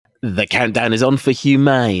The countdown is on for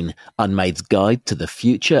Humane, Unmade's guide to the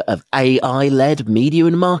future of AI-led media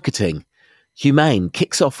and marketing. Humane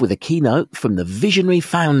kicks off with a keynote from the visionary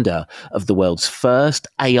founder of the world's first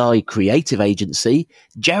AI creative agency,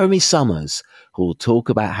 Jeremy Summers, who will talk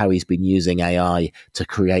about how he's been using AI to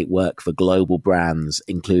create work for global brands,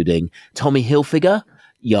 including Tommy Hilfiger,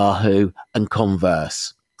 Yahoo, and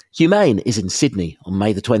Converse. Humane is in Sydney on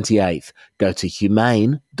May the 28th. Go to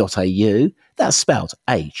humane.au, that's spelled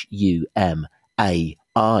HUMAIN.au,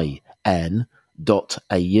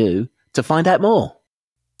 to find out more.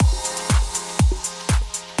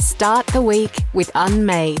 Start the week with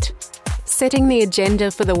Unmade, setting the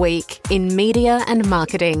agenda for the week in media and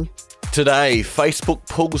marketing. Today, Facebook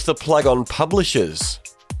pulls the plug on publishers.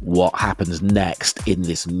 What happens next in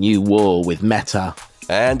this new war with Meta?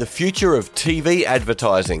 And the future of TV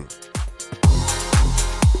advertising.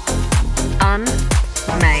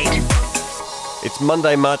 Unmade. It's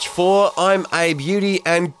Monday, March 4. I'm Abe Udy,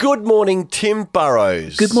 and good morning, Tim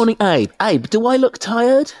Burrows. Good morning, Abe. Abe, do I look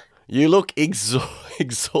tired? You look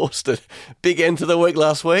exhausted. Big end to the week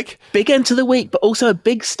last week. Big end to the week, but also a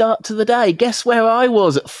big start to the day. Guess where I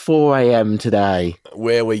was at 4 a.m. today?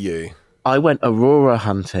 Where were you? I went aurora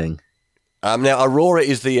hunting. Now, Aurora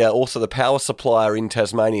is also the power supplier in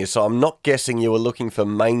Tasmania, so I'm not guessing you were looking for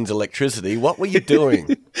mains electricity. What were you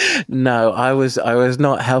doing? No, I was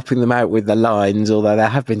not helping them out with the lines, although there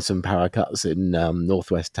have been some power cuts in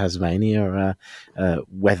northwest Tasmania,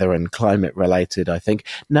 weather and climate related, I think.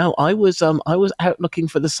 No, I was out looking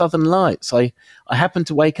for the Southern Lights. I happened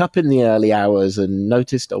to wake up in the early hours and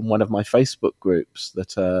noticed on one of my Facebook groups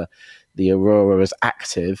that the aurora was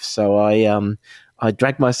active, so I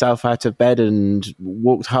dragged myself out of bed and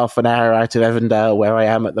walked half an hour out of Evandale, where I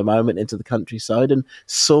am at the moment, into the countryside and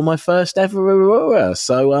saw my first ever aurora.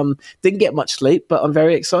 So didn't get much sleep, but I'm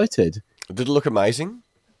very excited. Did it look amazing?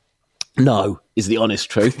 No, is the honest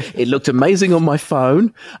truth. It looked amazing on my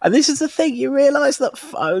phone. And this is the thing, you realise that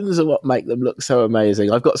phones are what make them look so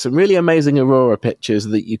amazing. I've got some really amazing aurora pictures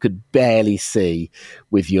that you could barely see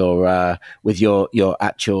with your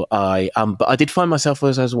actual eye. But I did find myself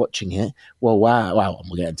as I was watching it, wow,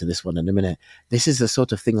 we'll get into this one in a minute. This is the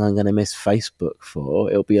sort of thing I'm going to miss Facebook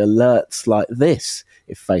for. It'll be alerts like this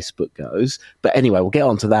if Facebook goes. But anyway, we'll get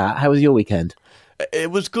on to that. How was your weekend?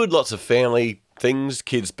 It was good, lots of family things,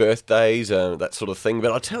 kids' birthdays, that sort of thing.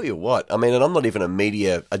 But I tell you what, I mean, and I'm not even a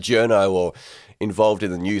journo or involved in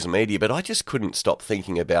the news media, but I just couldn't stop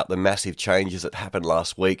thinking about the massive changes that happened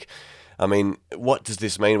last week. I mean, what does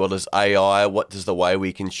this mean? What does AI, what does the way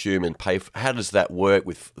we consume and pay, how does that work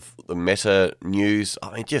with the Meta news?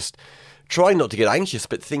 I mean, just trying not to get anxious,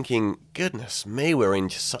 but thinking, goodness me, we're in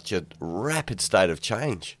just such a rapid state of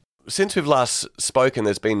change. Since we've last spoken,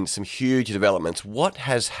 there's been some huge developments. What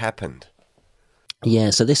has happened?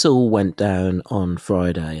 Yeah, so this all went down on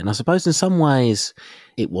Friday, and I suppose in some ways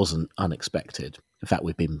it wasn't unexpected. In fact,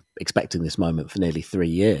 we've been expecting this moment for nearly 3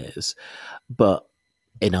 years, but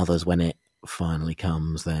in others, when it finally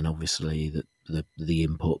comes, then obviously the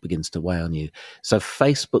import begins to weigh on you. So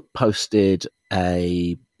Facebook posted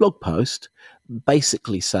a blog post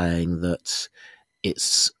basically saying that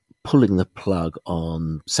it's pulling the plug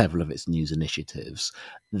on several of its news initiatives,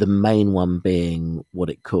 the main one being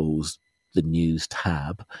what it calls the News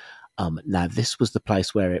tab. Now, this was the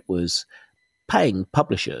place where it was paying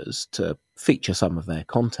publishers to feature some of their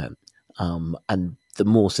content. And the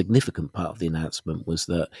more significant part of the announcement was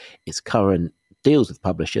that its current deals with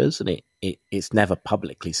publishers, and it's never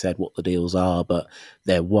publicly said what the deals are, but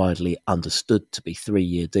they're widely understood to be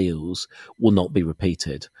 3-year deals, will not be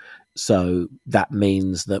repeated. So that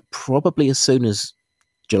means that probably as soon as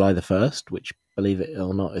July the 1st, which, believe it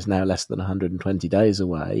or not, is now less than 120 days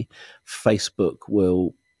away, Facebook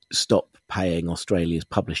will stop paying Australia's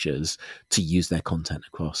publishers to use their content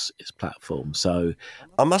across its platform. So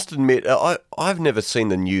I must admit, I've never seen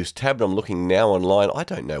the News tab. I'm looking now online. I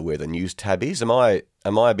don't know where the News tab is. Am I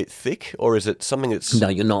a bit thick, or is it something that's... No,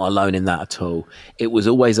 you're not alone in that at all. It was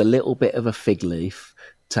always a little bit of a fig leaf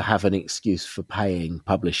to have an excuse for paying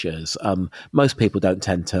publishers. Most people don't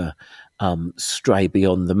tend to stray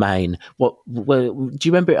beyond the main. Do you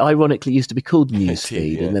remember it ironically used to be called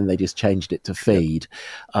Newsfeed, yeah. And then they just changed it to Feed.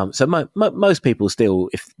 So most people still,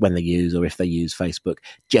 when they use Facebook,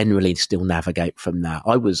 generally still navigate from that.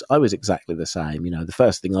 I was exactly the same. You know, the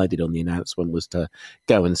first thing I did on the announcement was to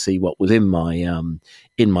go and see what was in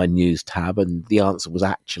my news tab, and the answer was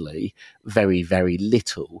actually very, very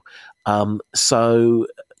little. So,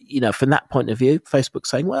 you know, from that point of view, Facebook's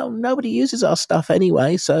saying, well, nobody uses our stuff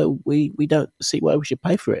anyway, so we don't see why we should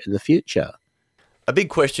pay for it in the future. A big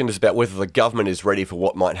question is about whether the government is ready for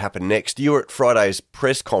what might happen next. You were at Friday's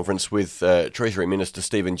press conference with Treasury Minister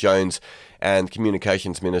Stephen Jones and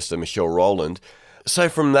Communications Minister Michelle Rowland. So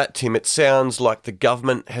from that, Tim, it sounds like the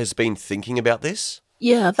government has been thinking about this?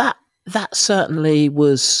 Yeah, that certainly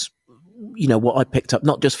was, what I picked up,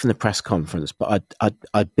 not just from the press conference, but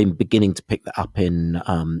I'd been beginning to pick that up in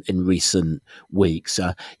recent weeks.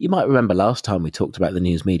 You might remember last time we talked about the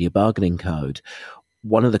News Media Bargaining Code.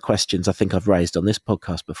 One of the questions I think I've raised on this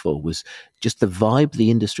podcast before was just the vibe the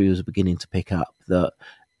industry was beginning to pick up, that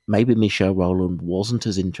maybe Michelle Rowland wasn't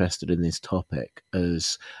as interested in this topic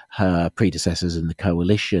as her predecessors in the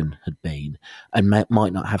coalition had been, and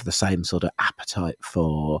might not have the same sort of appetite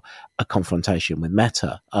for a confrontation with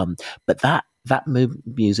Meta. But that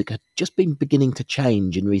music had just been beginning to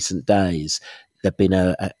change in recent days. There'd been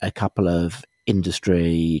a couple of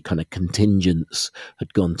industry kind of contingents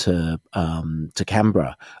had gone to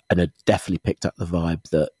Canberra and had definitely picked up the vibe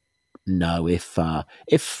that no, if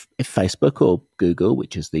Facebook or Google,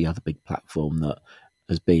 which is the other big platform that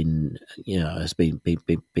has been a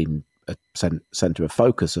centre of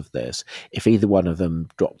focus of this, if either one of them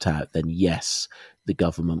dropped out, then yes, the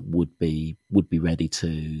government would be ready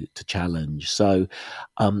to challenge. So,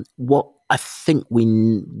 what I think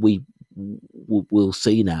we will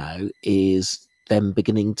see now is them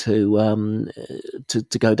beginning to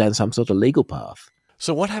go down some sort of legal path.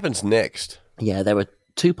 So what happens next? Yeah, there are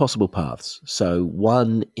two possible paths. So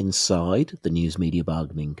one inside the News Media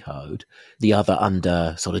Bargaining Code, the other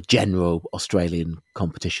under sort of general Australian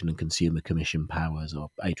Competition and Consumer Commission powers,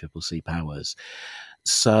 or ACCC powers.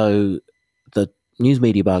 So the News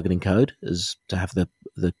Media Bargaining Code, is to have the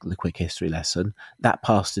quick history lesson, that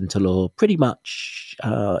passed into law pretty much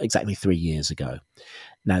exactly 3 years ago.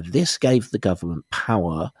 Now, this gave the government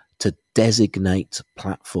power to designate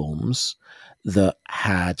platforms that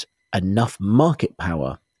had enough market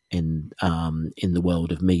power in the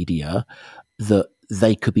world of media that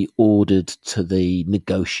they could be ordered to the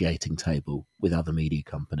negotiating table with other media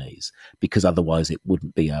companies, because otherwise it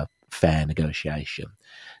wouldn't be a fair negotiation.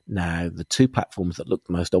 Now, the two platforms that looked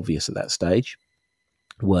most obvious at that stage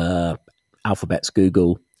were Alphabet's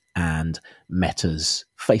Google and Meta's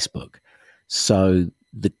Facebook. So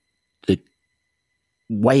the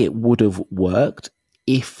way it would have worked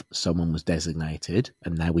if someone was designated,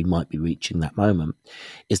 and now we might be reaching that moment,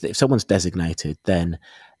 is that if someone's designated, then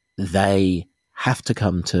they have to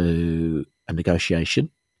come to a negotiation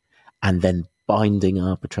and then binding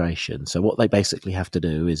arbitration. So what they basically have to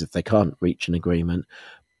do is, if they can't reach an agreement,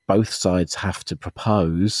 both sides have to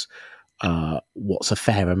propose what's a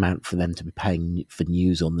fair amount for them to be paying for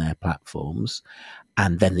news on their platforms.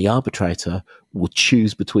 And then the arbitrator will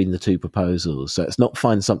choose between the two proposals. So it's not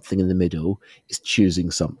find something in the middle, it's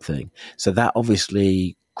choosing something. So that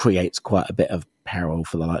obviously creates quite a bit of peril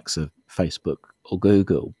for the likes of Facebook or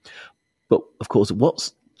Google. But of course,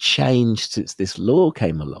 what's changed since this law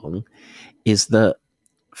came along is that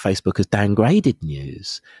Facebook has downgraded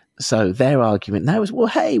news. So their argument now is, well,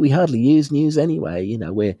 hey, we hardly use news anyway.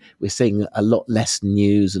 We're seeing a lot less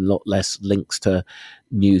news and a lot less links to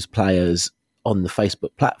news players on the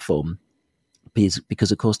Facebook platform,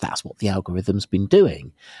 because of course that's what the algorithm's been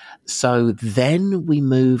doing. So then we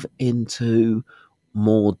move into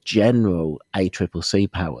more general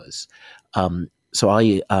ACCC powers. So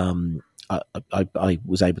I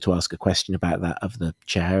was able to ask a question about that of the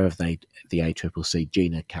chair of the ACCC,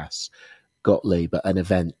 Gina Cass Gottlieb, at an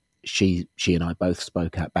event she and I both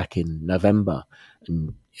spoke at back in November.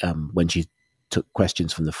 And when she took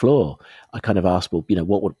questions from the floor, I kind of asked, well,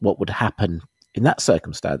 what would happen in that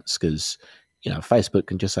circumstance? Because Facebook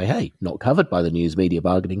can just say, hey, not covered by the News Media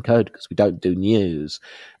Bargaining Code because we don't do news.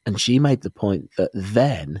 And she made the point that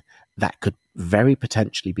then that could very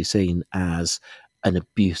potentially be seen as an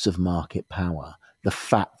abuse of market power. The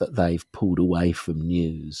fact that they've pulled away from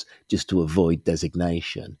news just to avoid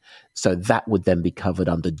designation. So that would then be covered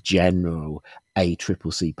under general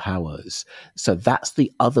ACCC powers. So that's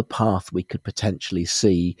the other path we could potentially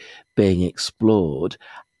see being explored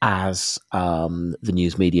as the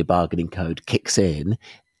News Media Bargaining Code kicks in,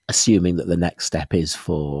 assuming that the next step is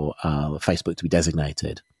for Facebook to be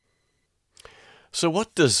designated. So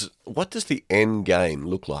what does the end game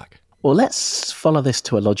look like? Well, let's follow this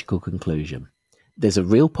to a logical conclusion. There's a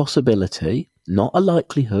real possibility, not a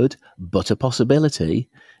likelihood, but a possibility,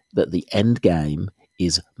 that the end game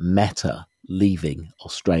is Meta leaving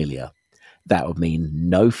Australia. That would mean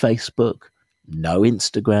no Facebook, no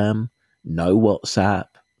Instagram, no WhatsApp,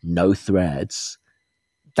 no Threads.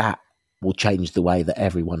 That will change the way that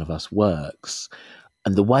every one of us works.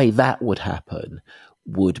 And the way that would happen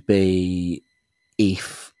would be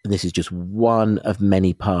if, and this is just one of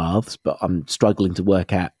many paths, but I'm struggling to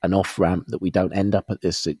work out an off ramp that we don't end up at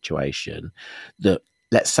this situation, that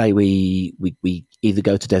let's say we either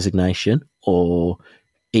go to designation, or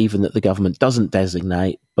even that the government doesn't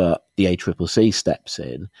designate, but the ACCC steps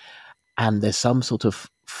in, and there's some sort of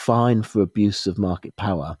fine for abuse of market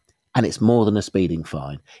power. And it's more than a speeding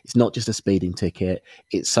fine. It's not just a speeding ticket.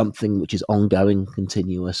 It's something which is ongoing,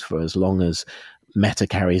 continuous for as long as Meta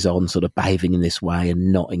carries on sort of behaving in this way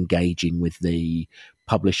and not engaging with the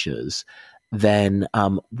publishers. Then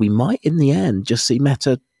we might, in the end, just see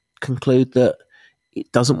Meta conclude that it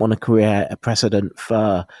doesn't want to create a precedent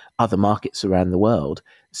for other markets around the world.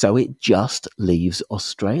 So it just leaves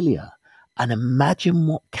Australia. And imagine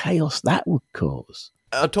what chaos that would cause.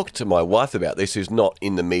 I talked to my wife about this, who's not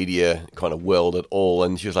in the media kind of world at all,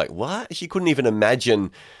 and she was like, what? She couldn't even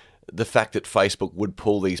imagine the fact that Facebook would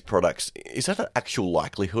pull these products. Is that an actual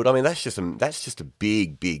likelihood? I mean, that's just a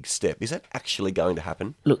big, big step. Is that actually going to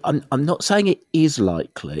happen? Look, I'm not saying it is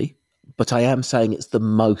likely, but I am saying it's the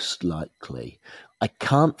most likely. I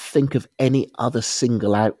can't think of any other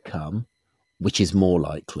single outcome which is more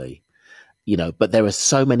likely. But there are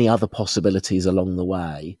so many other possibilities along the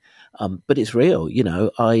way. But it's real,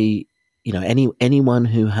 anyone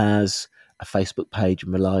who has a Facebook page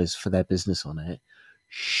and relies for their business on it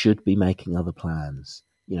should be making other plans,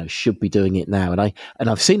 should be doing it now. And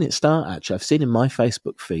I've seen it start, actually. I've seen in my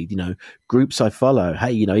Facebook feed, groups I follow.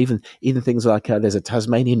 Hey, even things like there's a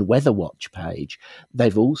Tasmanian Weather Watch page.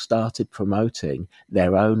 They've all started promoting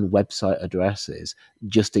their own website addresses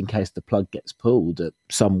just in case the plug gets pulled at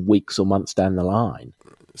some weeks or months down the line.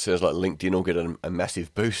 Sounds like LinkedIn will get a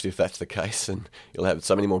massive boost if that's the case, and you'll have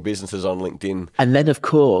so many more businesses on LinkedIn. And then, of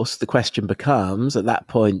course, the question becomes, at that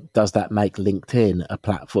point, does that make LinkedIn a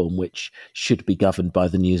platform which should be governed by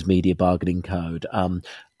the News Media Bargaining Code? And,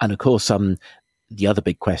 of course, the other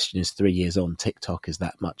big question is 3 years on, TikTok is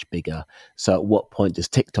that much bigger. So at what point does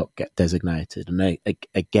TikTok get designated? And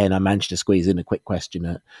again, I managed to squeeze in a quick question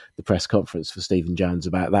at the press conference for Stephen Jones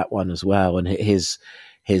about that one as well. And his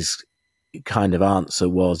kind of answer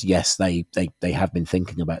was, yes, they have been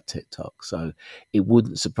thinking about TikTok. So it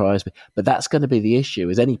wouldn't surprise me. But that's going to be the issue,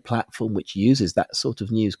 is any platform which uses that sort of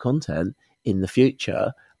news content in the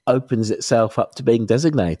future opens itself up to being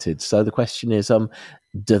designated. So the question is,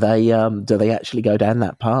 do they actually go down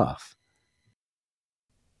that path?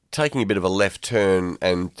 Taking a bit of a left turn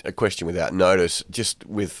and a question without notice, just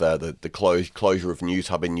with the closure of News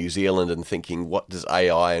Hub in New Zealand, and thinking, what does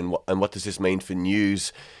AI and what does this mean for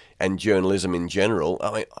news and journalism in general?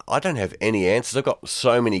 I mean, I don't have any answers. I've got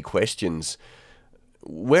so many questions.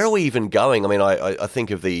 Where are we even going? I mean, I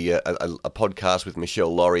think of a podcast with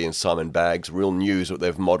Michelle Laurie and Simon Baggs, Real News, that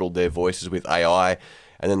they've modelled their voices with AI,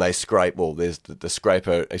 and then they scrape, there's the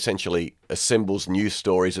scraper essentially assembles news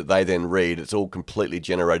stories that they then read. It's all completely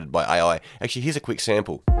generated by AI. Actually, here's a quick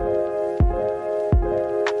sample.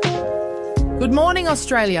 Good morning,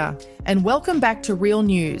 Australia, and welcome back to Real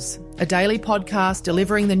News, a daily podcast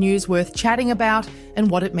delivering the news worth chatting about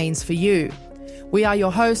and what it means for you. We are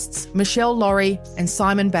your hosts, Michelle Laurie and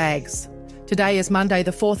Simon Baggs. Today is Monday,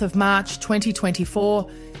 the 4th of March,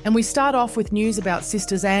 2024, and we start off with news about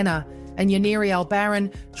sisters Anna and Yaniri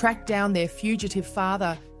Albaran tracked down their fugitive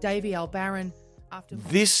father, Davey Albaran, after...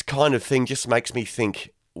 This kind of thing just makes me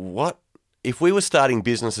think, what if we were starting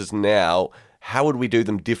businesses now? How would we do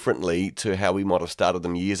them differently to how we might have started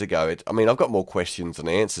them years ago? I've got more questions than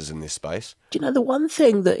answers in this space. Do you know, the one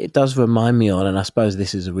thing that it does remind me on, and I suppose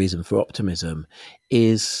this is a reason for optimism,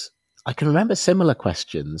 is I can remember similar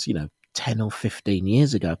questions, 10 or 15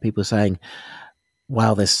 years ago, people saying,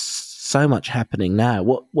 wow, there's so much happening now.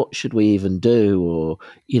 What should we even do? Or,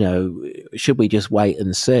 should we just wait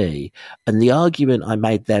and see? And the argument I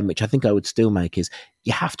made then, which I think I would still make, is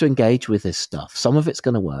you have to engage with this stuff. Some of it's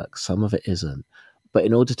going to work, some of it isn't. But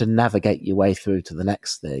in order to navigate your way through to the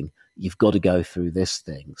next thing, you've got to go through this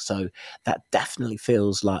thing. So that definitely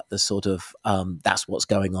feels like the sort of, that's what's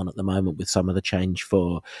going on at the moment with some of the change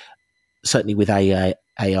for, certainly with AI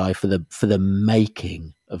for the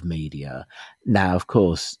making of media. Now, of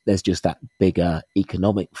course, there's just that bigger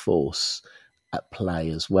economic force at play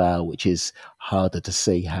as well, which is harder to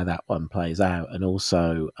see how that one plays out. And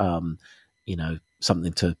also,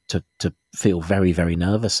 something to feel very, very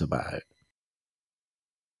nervous about.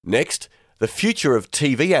 Next, the future of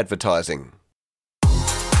TV advertising.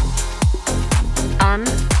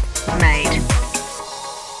 Unmade.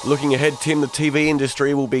 Looking ahead, Tim, the TV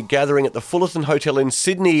industry will be gathering at the Fullerton Hotel in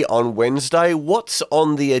Sydney on Wednesday. What's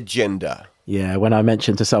on the agenda? Yeah, when I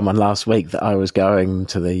mentioned to someone last week that I was going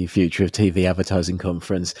to the Future of TV Advertising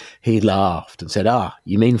conference, he laughed and said,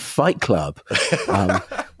 you mean Fight Club?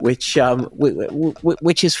 Which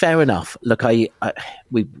is fair enough. Look, you've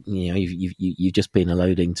just been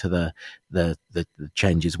alluding to the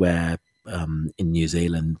changes where in New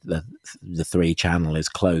Zealand the 3 channel is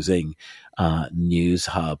closing News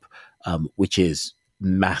Hub, which is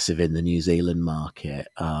massive in the New Zealand market,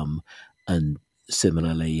 and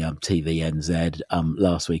similarly, TVNZ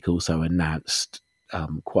last week also announced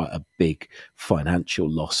quite a big financial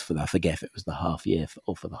loss for that. I forget if it was the half year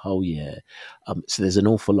or for the whole year. So there's an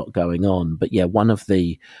awful lot going on. But yeah, one of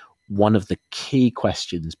the key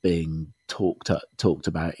questions being talked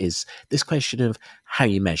about is this question of how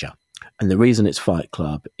you measure. And the reason it's Fight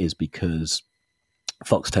Club is because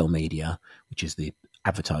Foxtel Media, which is the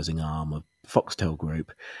advertising arm of Foxtel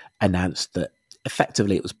Group, announced that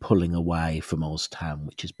effectively it was pulling away from OzTam,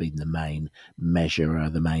 which has been the main measurer,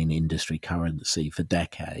 the main industry currency for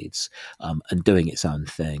decades, and doing its own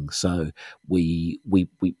thing. So we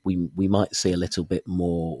might see a little bit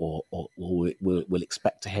more, or we'll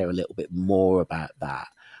expect to hear a little bit more about that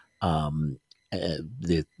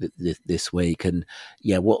this week. And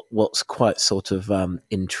yeah, what's quite sort of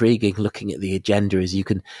intriguing looking at the agenda is you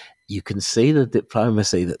can see the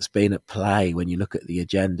diplomacy that's been at play when you look at the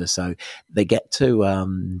agenda. So they get to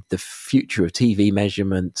the future of TV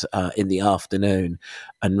measurement in the afternoon,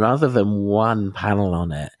 and rather than one panel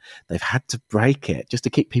on it, they've had to break it just to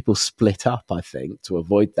keep people split up, I think, to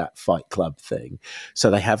avoid that Fight Club thing. So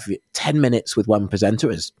they have 10 minutes with one presenter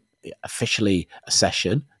as officially a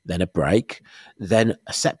session, then a break, then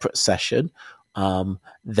a separate session,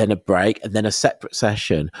 then a break, and then a separate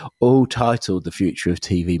session, all titled The Future of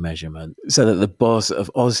TV Measurement, so that the boss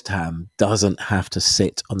of OzTam doesn't have to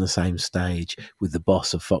sit on the same stage with the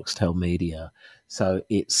boss of Foxtel Media. So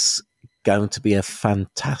it's going to be a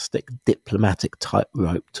fantastic diplomatic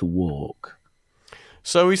tightrope to walk.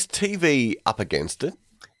 So is TV up against it?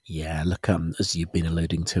 Yeah, look, as you've been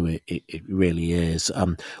alluding to, it really is.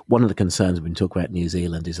 One of the concerns we've been talking about New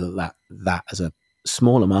Zealand is that as a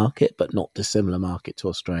smaller market, but not dissimilar market to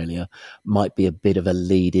Australia, might be a bit of a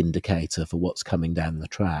lead indicator for what's coming down the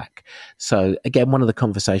track. So again, one of the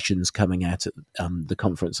conversations coming out at the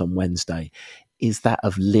conference on Wednesday is that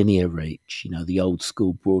of linear reach, the old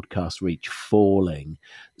school broadcast reach falling.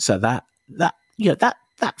 So that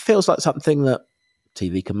feels like something that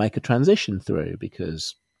TV can make a transition through,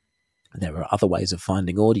 because there are other ways of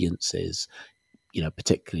finding audiences,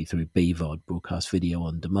 particularly through BVOD, broadcast video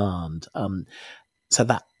on demand. So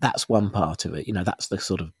that's one part of it. That's the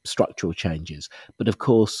sort of structural changes. But of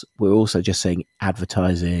course, we're also just seeing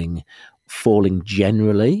advertising falling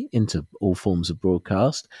generally into all forms of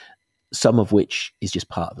broadcast, some of which is just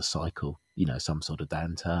part of the cycle, some sort of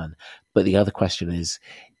downturn. But the other question is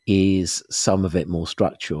some of it more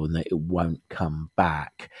structural and that it won't come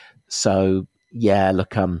back? So yeah,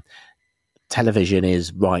 look, television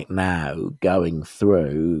is right now going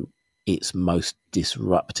through its most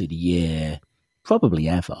disrupted year probably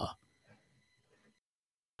ever.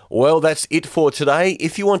 Well, that's it for today.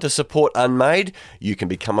 If you want to support Unmade, you can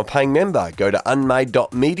become a paying member. Go to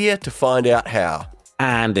unmade.media to find out how.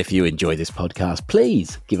 And if you enjoy this podcast,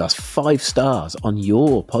 please give us 5 stars on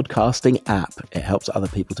your podcasting app. It helps other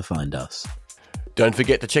people to find us. Don't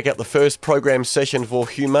forget to check out the first program session for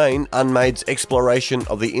Humane, Unmade's exploration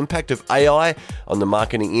of the impact of AI on the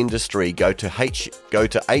marketing industry. Go to humain.au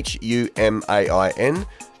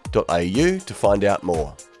to find out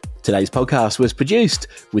more. Today's podcast was produced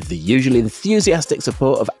with the usually enthusiastic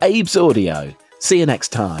support of Abe's Audio. See you next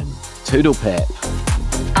time. Toodle pip.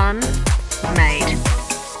 Unmade.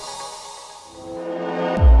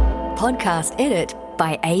 Podcast edit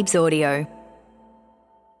by Abe's Audio.